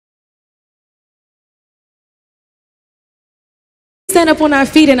stand up on our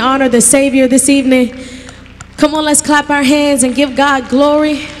feet and honor the Savior this evening? Come on, let's clap our hands and give God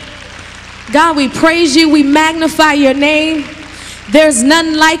glory. God, we praise you. We magnify your name. There's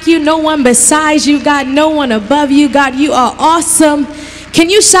none like you, no one besides you, God, no one above you. God, you are awesome.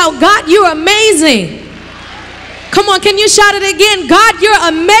 Can you shout, God, you're amazing? Come on, can you shout it again? God, you're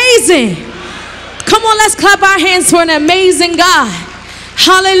amazing. Come on, let's clap our hands for an amazing God.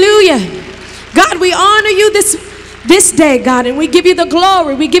 Hallelujah. God, we honor you this day, God, and we give you the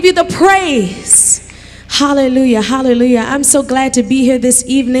glory. We give you the praise. Hallelujah, hallelujah. I'm so glad to be here this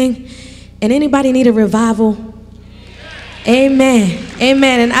evening. And anybody need a revival? Amen,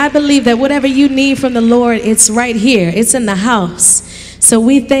 amen. And I believe that whatever you need from the Lord, it's right here. It's in the house. So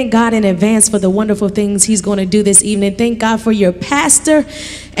we thank God in advance for the wonderful things he's going to do this evening. Thank God for your pastor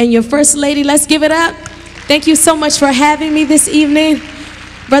and your first lady. Let's give it up. Thank you so much for having me this evening.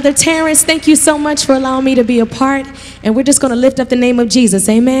 Brother Terrence, thank you so much for allowing me to be a part. And we're just going to lift up the name of Jesus.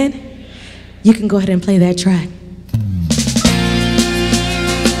 Amen. You can go ahead and play that track.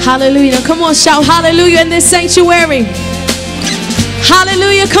 Hallelujah. Now come on, shout hallelujah in this sanctuary.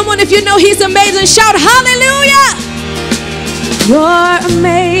 Hallelujah. Come on, if you know he's amazing, shout hallelujah. You're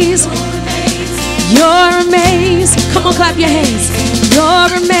amazing. You're amazing. Come on, clap your hands.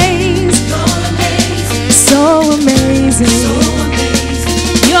 You're amazing. So amazing.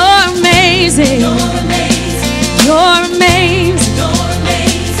 You're amazing. You're amazing.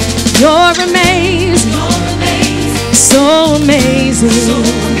 You're amazing. So amazing.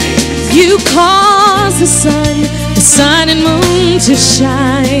 You cause the sun and moon to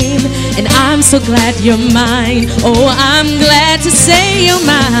shine. And I'm so glad you're mine. Oh, I'm glad to say you're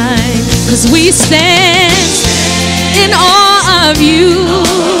mine. 'Cause we stand in awe of you.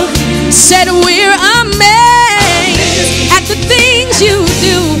 Said we're amazed at the things you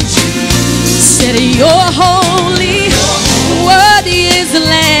do. Said you're holy, worthy is the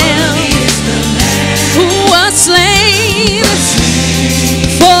Lamb who was slain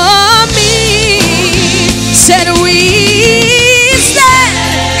for me. Said we stand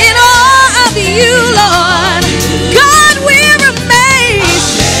in awe of you, Lord. God, we're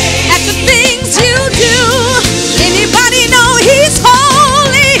amazed at the things you do. Anybody know he's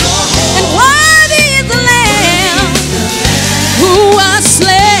holy and worthy is the Lamb who was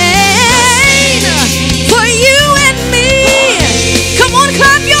slain for you and me. Come on,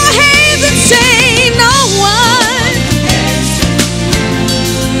 clap your hands and say no one.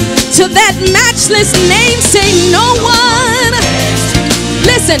 To that matchless name, say no one.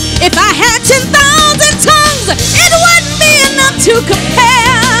 Listen, if I had 10,000 tongues, it wouldn't be enough to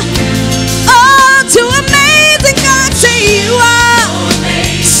compare. Oh, to amazing God, say you are.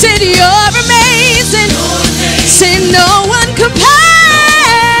 Said you're amazing. Say no one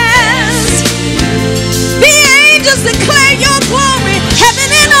compares. The angels declare your glory. Heaven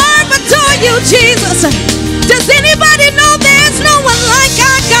and earth adore you, Jesus. Does anybody know there's no one like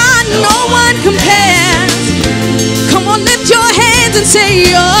our God? No one compares. Come on, lift your hands and say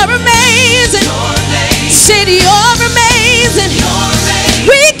you're amazing. Said you're amazing.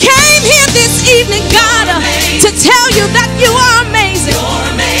 We came here this evening, God, to tell you that you are amazing.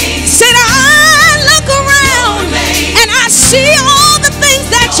 Said I look around and I see all the things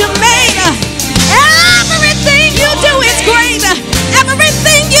that you made. Everything you do is great.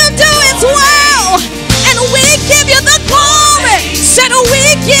 Everything you do is well. And we give you the glory. Said we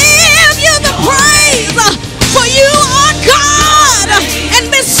give you the praise. For you are God.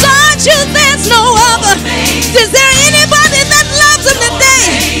 And besides you,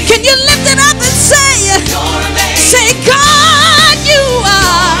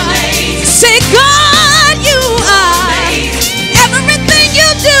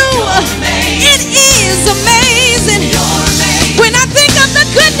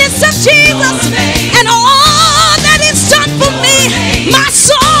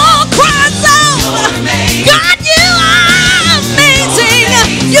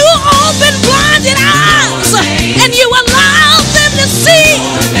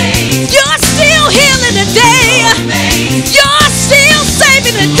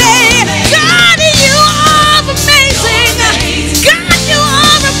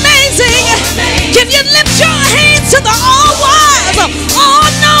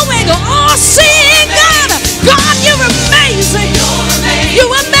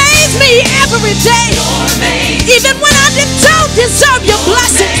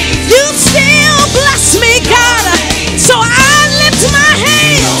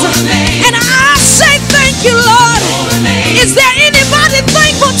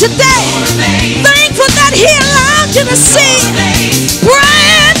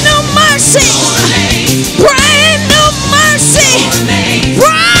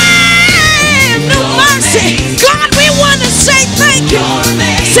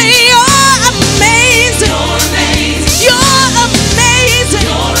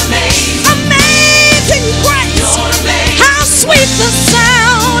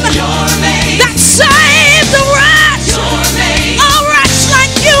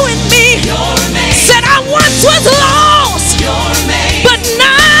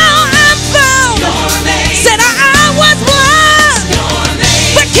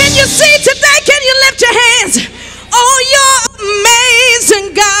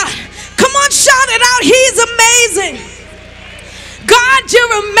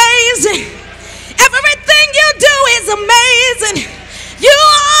 amazing. Everything you do is amazing. You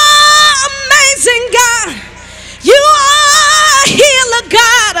are amazing, God. You are healer,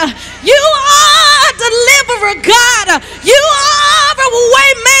 God. You are deliverer, God. You are a way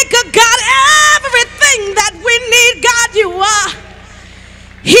maker, God. Everything that we need, God, you are.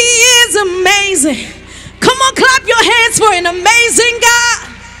 He is amazing. Come on, clap your hands for an amazing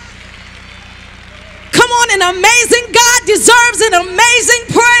God. Come on, an amazing God deserves an amazing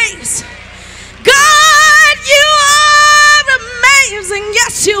praise. God, you are amazing.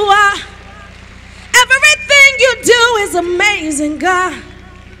 Yes, you are. Everything you do is amazing, God.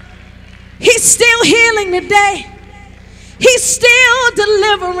 He's still healing today. He's still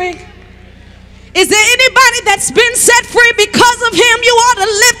delivering. Is there anybody that's been set free because of him? You ought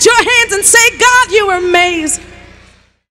to lift your hands and say, God, you are amazing.